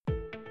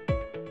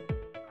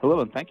Hello,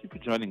 and thank you for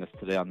joining us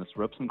today on this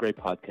Ropes and Gray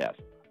podcast.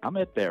 I'm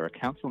Ed Baer, a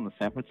counsel in the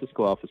San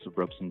Francisco office of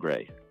Ropes and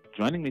Gray.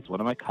 Joining me is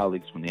one of my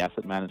colleagues from the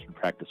Asset Management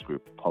Practice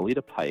Group,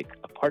 Paulita Pike,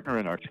 a partner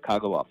in our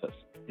Chicago office.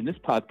 In this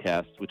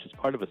podcast, which is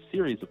part of a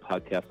series of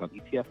podcasts on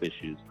ETF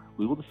issues,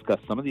 we will discuss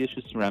some of the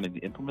issues surrounding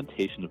the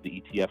implementation of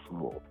the ETF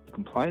rule. The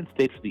compliance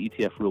date for the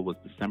ETF rule was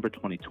December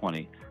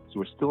 2020, so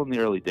we're still in the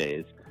early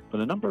days, but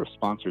a number of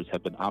sponsors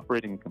have been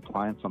operating in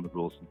compliance on the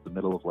rule since the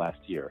middle of last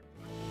year.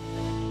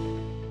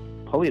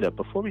 Paulita,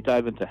 before we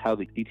dive into how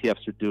the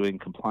ETFs are doing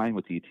complying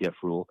with the ETF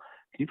rule,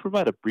 can you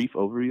provide a brief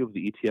overview of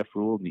the ETF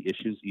rule and the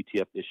issues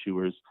ETF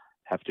issuers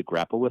have to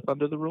grapple with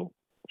under the rule?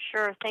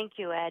 Sure. Thank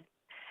you, Ed.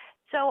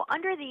 So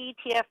under the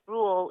ETF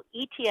rule,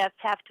 ETFs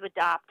have to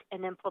adopt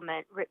and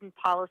implement written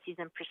policies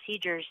and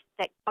procedures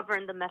that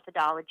govern the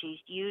methodologies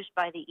used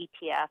by the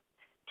ETF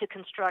to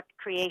construct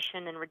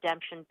creation and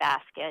redemption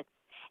baskets,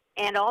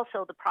 and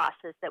also the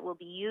process that will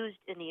be used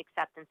in the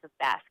acceptance of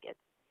baskets.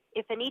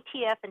 If an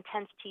ETF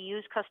intends to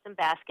use custom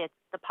baskets,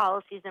 the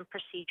policies and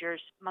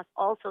procedures must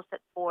also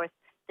set forth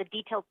the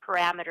detailed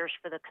parameters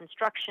for the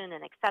construction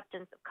and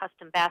acceptance of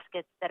custom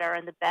baskets that are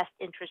in the best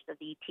interest of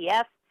the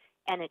ETF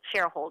and its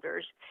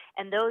shareholders,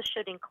 and those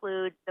should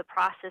include the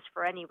process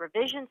for any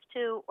revisions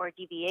to or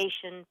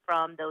deviation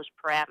from those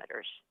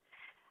parameters.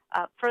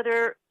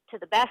 Further to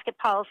the basket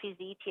policies,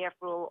 the ETF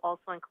rule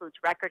also includes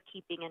record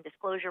keeping and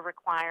disclosure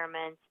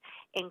requirements,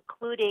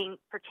 including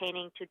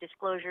pertaining to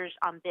disclosures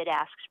on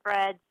bid-ask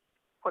spreads,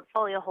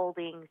 portfolio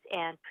holdings,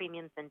 and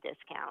premiums and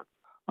discounts.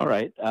 All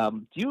right.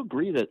 Do you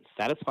agree that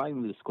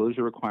satisfying the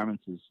disclosure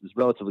requirements is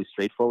relatively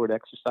straightforward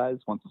exercise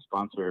once a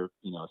sponsor,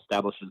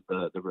 establishes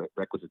the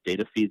requisite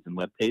data feeds and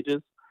web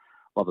pages,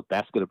 while the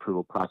basket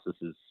approval process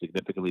is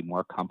significantly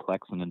more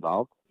complex and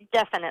involved?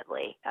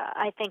 Definitely.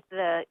 I think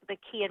the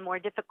key and more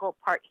difficult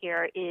part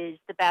here is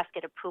the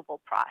basket approval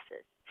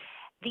process.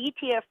 The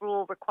ETF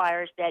rule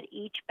requires that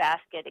each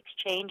basket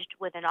exchanged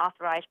with an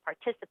authorized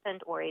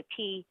participant or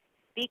AP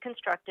be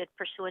constructed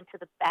pursuant to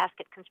the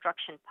basket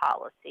construction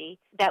policy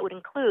that would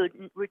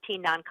include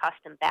routine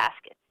non-custom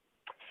baskets.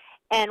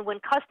 And when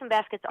custom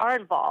baskets are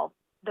involved,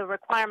 the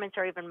requirements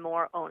are even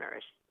more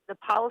onerous. The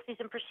policies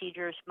and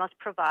procedures must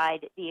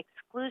provide the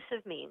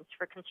exclusive means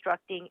for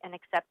constructing and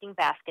accepting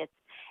baskets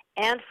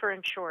and for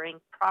ensuring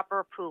proper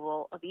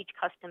approval of each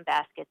custom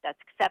basket that's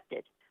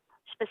accepted.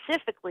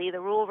 Specifically, the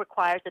rule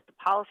requires that the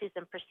policies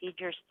and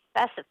procedures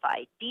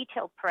specify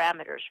detailed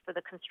parameters for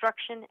the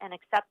construction and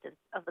acceptance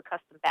of the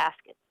custom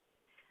baskets.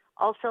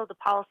 Also, the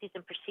policies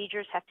and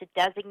procedures have to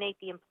designate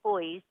the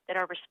employees that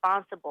are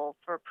responsible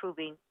for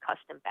approving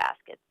custom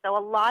baskets. So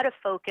a lot of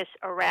focus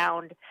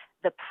around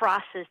the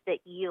process that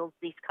yields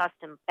these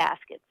custom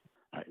baskets.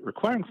 All right.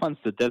 Requiring funds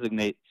to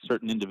designate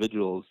certain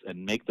individuals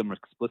and make them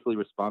explicitly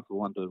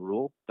responsible under the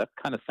rule, that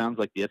kind of sounds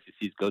like the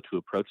SEC's go-to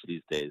approach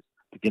these days,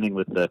 beginning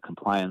with the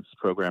compliance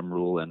program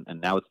rule, and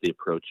now it's the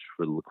approach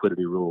for the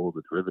liquidity rule,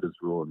 the derivatives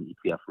rule, and the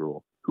ETF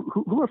rule.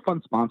 Who are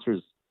fund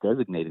sponsors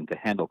designating to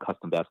handle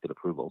custom basket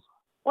approvals?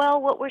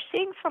 Well, what we're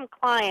seeing from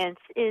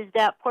clients is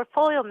that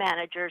portfolio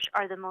managers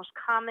are the most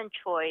common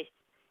choice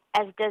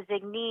as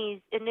designees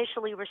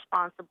initially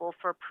responsible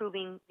for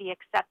approving the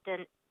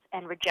acceptance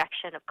and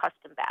rejection of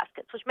custom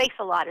baskets, which makes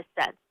a lot of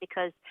sense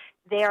because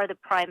they are the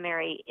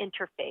primary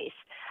interface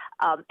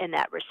in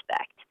that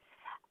respect.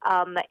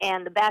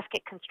 And the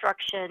basket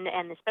construction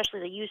and especially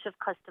the use of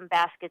custom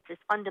baskets is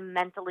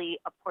fundamentally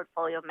a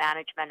portfolio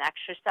management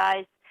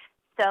exercise.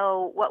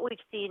 So what we've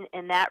seen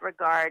in that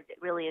regard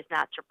really is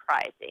not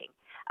surprising.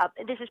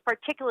 This is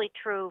particularly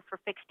true for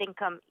fixed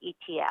income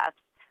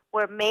ETFs,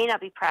 where it may not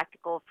be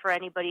practical for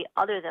anybody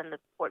other than the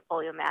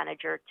portfolio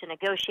manager to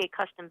negotiate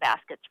custom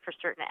baskets for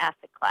certain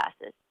asset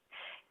classes.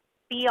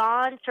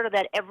 Beyond sort of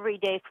that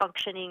everyday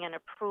functioning and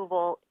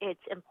approval,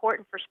 it's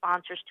important for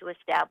sponsors to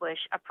establish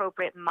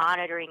appropriate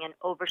monitoring and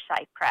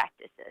oversight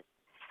practices.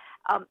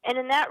 And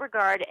in that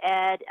regard,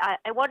 Ed,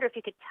 I wonder if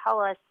you could tell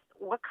us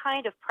what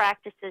kind of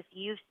practices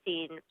you've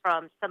seen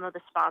from some of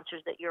the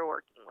sponsors that you're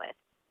working with.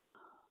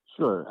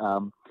 Sure.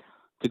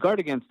 To guard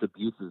against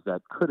abuses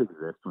that could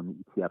exist when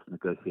the ETFs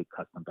negotiate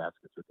custom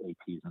baskets with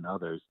APs and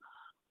others,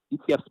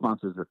 ETF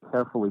sponsors are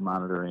carefully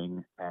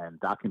monitoring and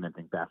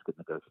documenting basket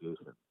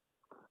negotiations.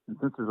 And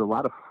since there's a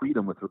lot of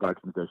freedom with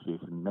regard to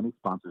negotiation, many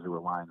sponsors are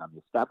relying on the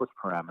established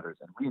parameters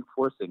and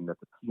reinforcing that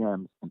the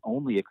PMs can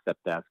only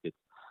accept baskets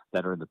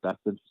that are in the best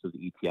interest of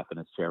the ETF and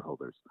its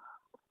shareholders.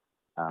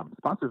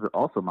 Sponsors are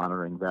also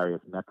monitoring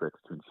various metrics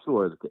to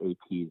ensure that the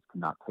APs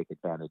cannot take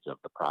advantage of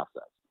the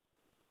process.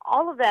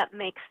 All of that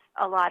makes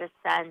a lot of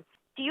sense.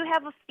 Do you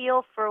have a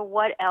feel for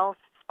what else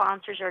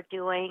sponsors are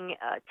doing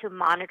to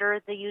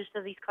monitor the use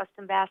of these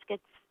custom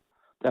baskets?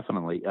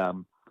 Definitely.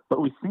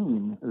 What we've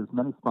seen is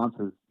many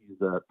sponsors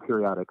use a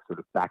periodic sort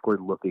of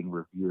backward-looking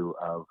review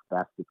of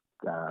basket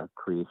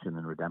creation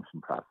and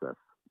redemption process.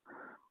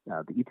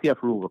 The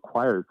ETF rule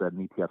requires that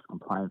an ETF's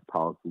compliance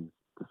policies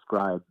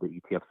describe the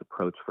ETF's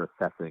approach for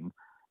assessing,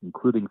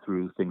 including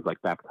through things like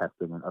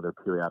backtesting and other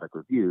periodic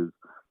reviews,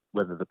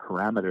 whether the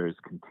parameters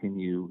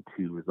continue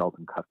to result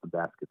in custom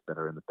baskets that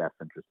are in the best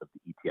interest of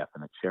the ETF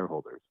and its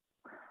shareholders.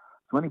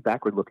 So any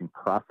backward-looking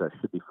process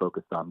should be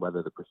focused on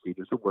whether the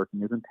procedures are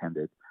working as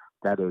intended,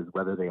 that is,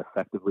 whether they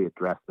effectively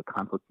address the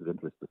conflicts of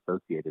interest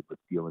associated with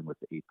dealing with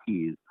the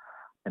APs,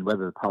 and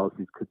whether the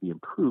policies could be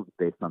improved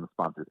based on the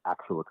sponsor's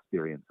actual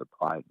experience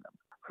applying them.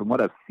 From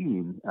what I've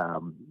seen,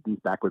 these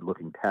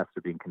backward-looking tests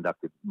are being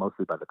conducted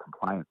mostly by the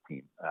compliance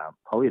team.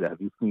 Paulita,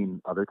 have you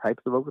seen other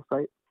types of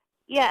oversight?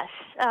 Yes,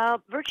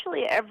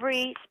 virtually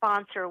every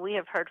sponsor we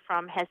have heard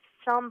from has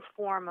some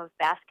form of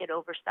basket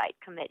oversight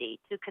committee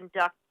to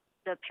conduct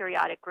the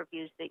periodic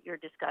reviews that you're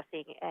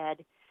discussing,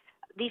 Ed.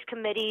 These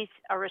committees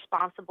are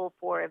responsible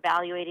for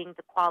evaluating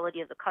the quality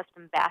of the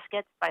custom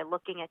baskets by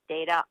looking at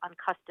data on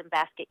custom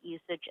basket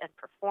usage and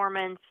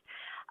performance.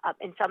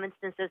 In some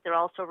instances, they're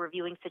also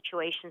reviewing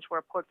situations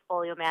where a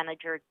portfolio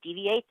manager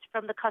deviates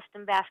from the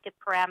custom basket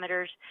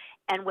parameters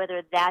and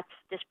whether that's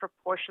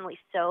disproportionately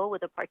so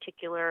with a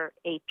particular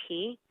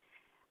AP.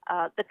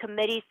 The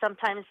committees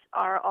sometimes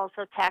are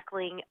also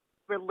tackling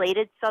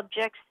related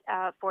subjects,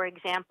 for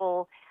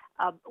example,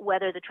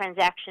 whether the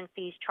transaction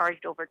fees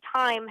charged over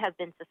time have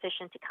been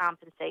sufficient to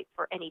compensate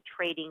for any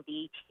trading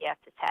the ETF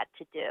has had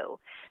to do.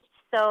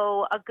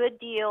 So a good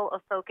deal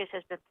of focus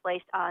has been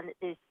placed on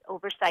this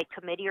oversight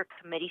committee or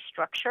committee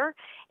structure,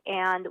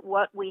 and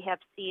what we have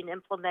seen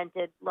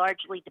implemented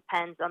largely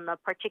depends on the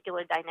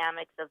particular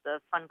dynamics of the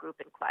fund group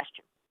in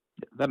question.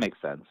 That makes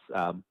sense.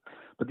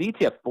 But the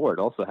ETF board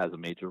also has a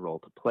major role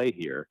to play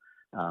here.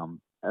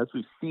 As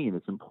we've seen,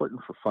 it's important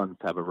for funds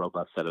to have a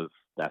robust set of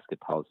basket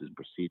policies and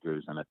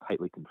procedures and a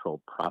tightly controlled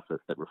process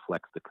that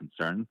reflects the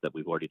concerns that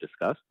we've already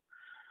discussed.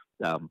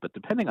 But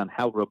depending on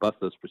how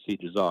robust those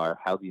procedures are,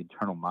 how the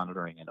internal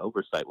monitoring and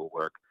oversight will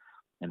work,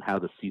 and how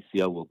the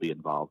CCO will be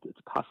involved, it's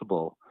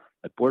possible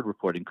that board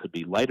reporting could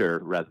be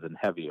lighter rather than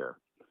heavier.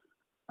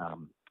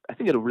 I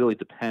think it'll really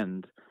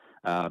depend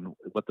on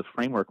what the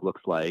framework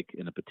looks like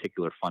in a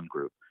particular fund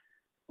group.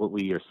 What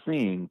we are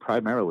seeing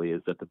primarily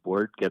is that the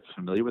board gets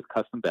familiar with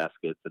custom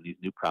baskets and these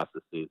new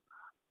processes,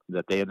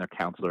 that they and their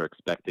counsel are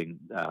expecting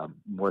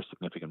more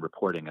significant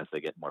reporting as they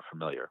get more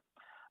familiar.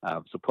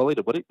 So,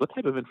 Paulita, what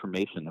type of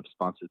information have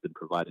sponsors been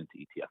providing to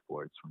ETF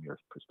boards from your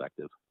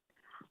perspective?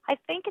 I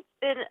think it's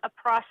been a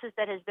process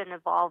that has been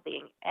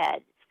evolving,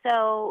 Ed.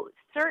 So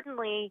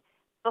certainly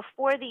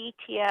before the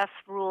ETF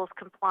rules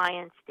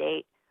compliance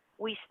date,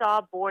 we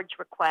saw boards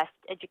request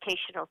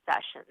educational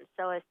sessions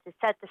so as to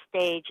set the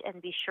stage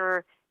and be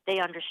sure they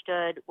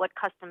understood what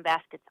custom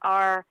baskets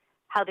are,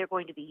 how they're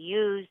going to be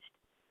used,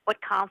 what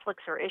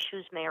conflicts or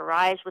issues may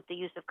arise with the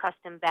use of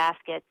custom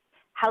baskets,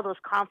 how those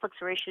conflicts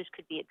or issues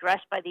could be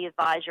addressed by the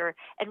advisor,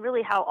 and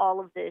really how all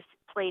of this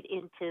played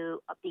into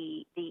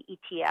the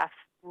ETF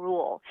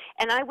rule.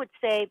 And I would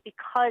say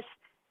because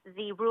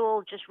the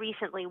rule just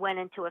recently went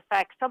into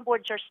effect, some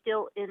boards are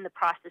still in the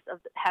process of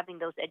having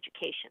those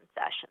education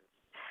sessions.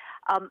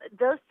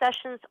 Those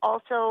sessions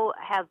also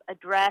have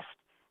addressed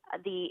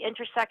the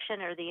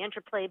intersection or the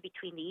interplay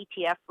between the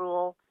ETF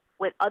rule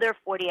with other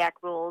 40 Act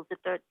rules that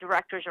the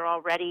directors are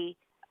already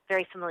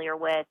very familiar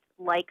with,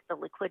 like the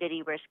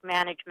liquidity risk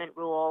management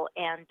rule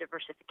and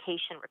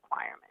diversification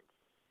requirements.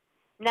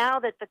 Now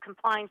that the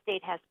compliance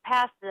date has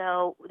passed,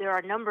 though, there are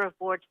a number of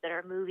boards that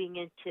are moving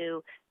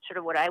into sort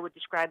of what I would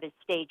describe as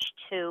stage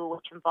 2,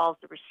 which involves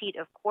the receipt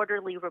of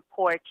quarterly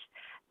reports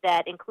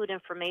that include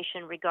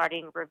information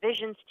regarding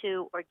revisions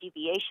to or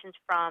deviations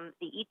from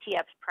the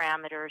ETF's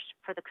parameters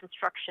for the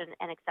construction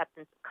and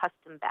acceptance of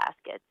custom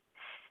baskets.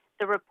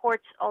 The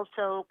reports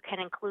also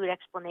can include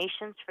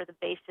explanations for the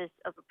basis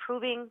of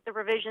approving the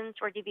revisions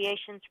or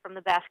deviations from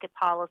the basket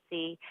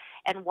policy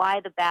and why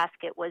the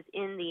basket was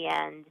in the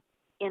end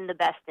in the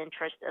best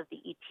interest of the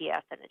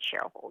ETF and its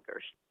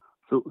shareholders.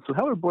 So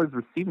how are boards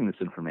receiving this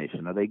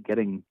information? Are they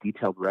getting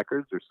detailed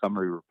records or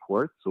summary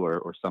reports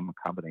or some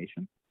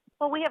combination?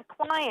 Well, we have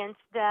clients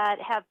that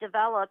have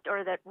developed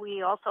or that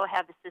we also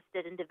have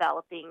assisted in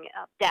developing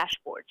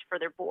dashboards for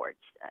their boards.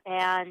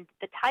 And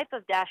the type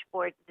of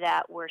dashboard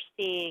that we're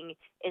seeing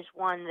is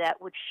one that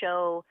would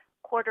show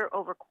quarter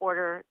over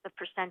quarter the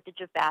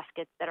percentage of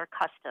baskets that are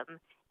custom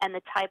and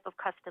the type of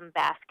custom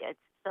baskets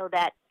so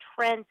that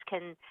trends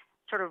can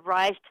sort of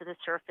rise to the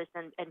surface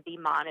and be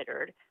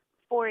monitored.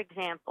 For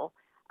example,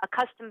 a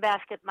custom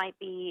basket might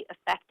be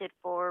affected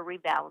for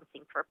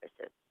rebalancing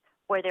purposes,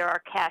 where there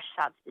are cash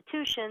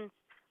substitutions,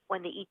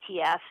 when the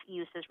ETF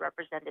uses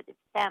representative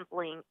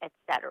sampling,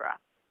 etc.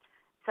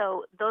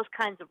 So those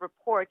kinds of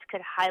reports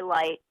could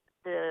highlight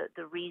the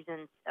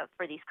reasons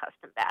for these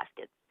custom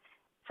baskets.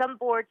 Some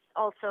boards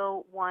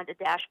also want a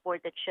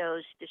dashboard that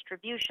shows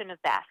distribution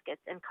of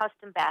baskets and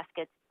custom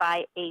baskets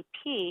by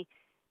AP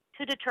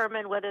to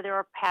determine whether there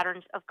are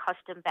patterns of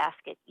custom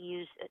basket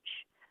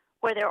usage.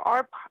 Where there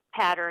are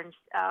patterns,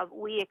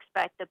 we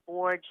expect that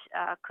boards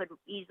could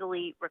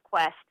easily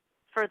request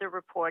further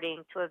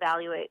reporting to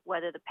evaluate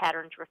whether the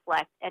patterns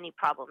reflect any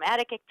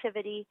problematic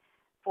activity,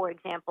 for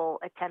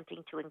example,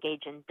 attempting to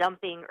engage in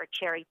dumping or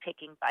cherry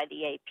picking by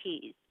the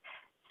APs.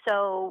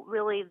 So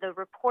really the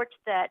reports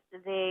that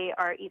they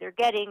are either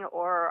getting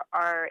or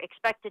are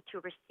expected to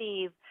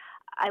receive,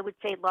 I would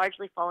say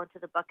largely fall into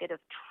the bucket of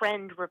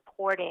trend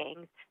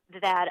reporting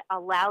that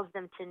allows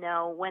them to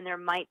know when there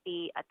might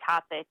be a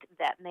topic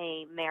that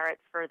may merit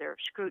further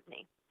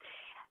scrutiny.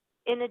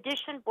 In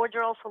addition, boards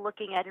are also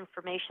looking at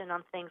information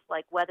on things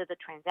like whether the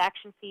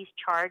transaction fees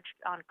charged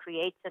on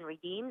creates and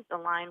redeems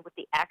align with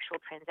the actual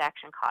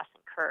transaction costs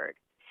incurred.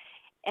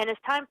 And as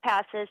time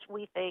passes,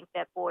 we think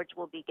that boards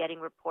will be getting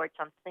reports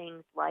on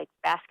things like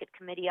basket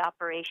committee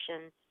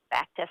operations,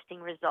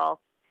 backtesting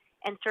results,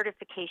 and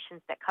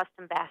certifications that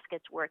custom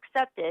baskets were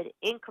accepted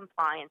in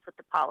compliance with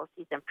the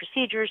policies and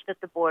procedures that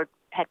the board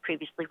had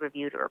previously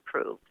reviewed or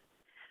approved.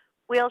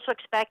 We also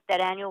expect that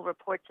annual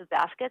reports of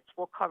baskets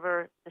will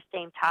cover the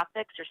same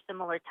topics or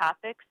similar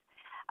topics,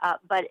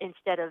 but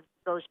instead of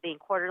those being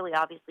quarterly,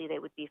 obviously they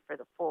would be for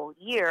the full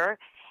year,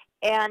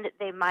 and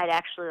they might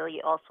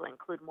actually also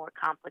include more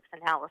complex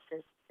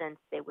analysis since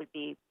they would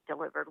be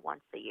delivered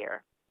once a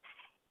year.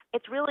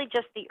 It's really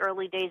just the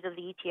early days of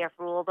the ETF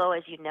rule, though,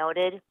 as you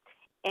noted,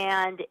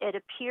 and it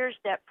appears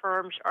that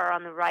firms are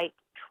on the right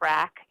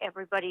track.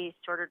 Everybody's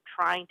sort of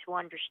trying to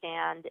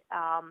understand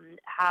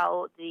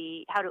how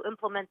to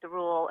implement the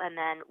rule and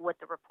then what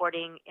the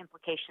reporting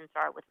implications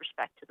are with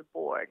respect to the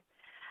board.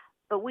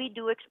 But we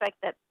do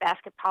expect that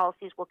basket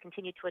policies will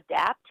continue to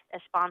adapt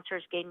as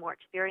sponsors gain more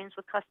experience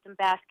with custom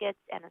baskets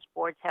and as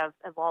boards have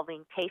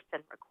evolving tastes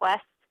and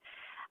requests.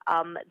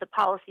 The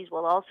policies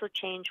will also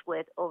change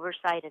with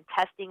oversight and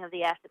testing of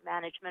the asset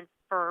management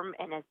firm,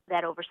 and as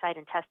that oversight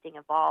and testing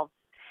evolves.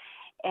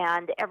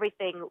 And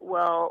everything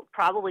will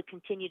probably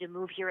continue to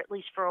move here at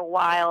least for a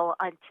while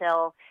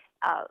until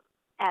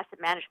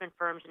asset management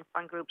firms and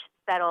fund groups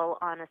settle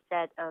on a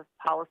set of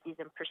policies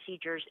and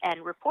procedures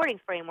and reporting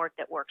framework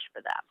that works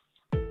for them.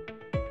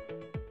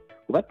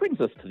 Well, that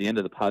brings us to the end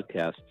of the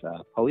podcast.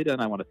 Paulita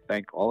and I want to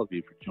thank all of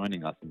you for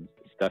joining us in this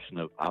discussion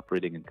of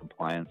operating in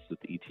compliance with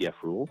the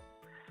ETF rule.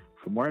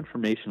 For more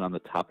information on the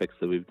topics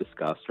that we've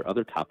discussed or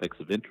other topics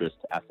of interest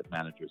to asset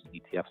managers and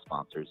ETF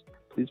sponsors,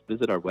 please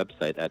visit our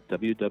website at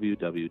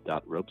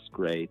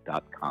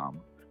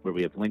www.ropesgray.com, where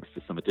we have links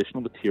to some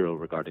additional material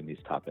regarding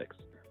these topics.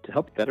 To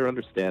help better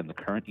understand the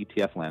current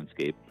ETF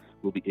landscape,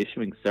 we'll be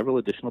issuing several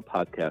additional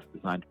podcasts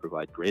designed to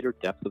provide greater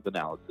depth of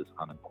analysis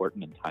on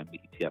important and timely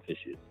ETF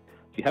issues.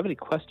 If you have any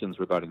questions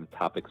regarding the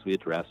topics we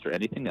addressed or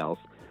anything else,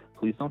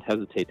 please don't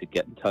hesitate to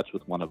get in touch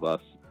with one of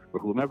us or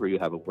whomever you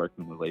have a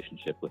working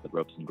relationship with at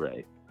Ropes &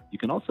 Gray. You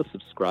can also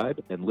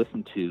subscribe and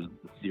listen to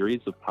the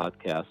series of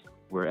podcasts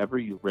wherever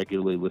you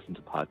regularly listen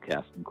to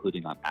podcasts,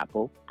 including on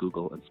Apple,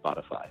 Google, and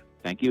Spotify.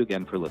 Thank you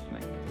again for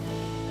listening.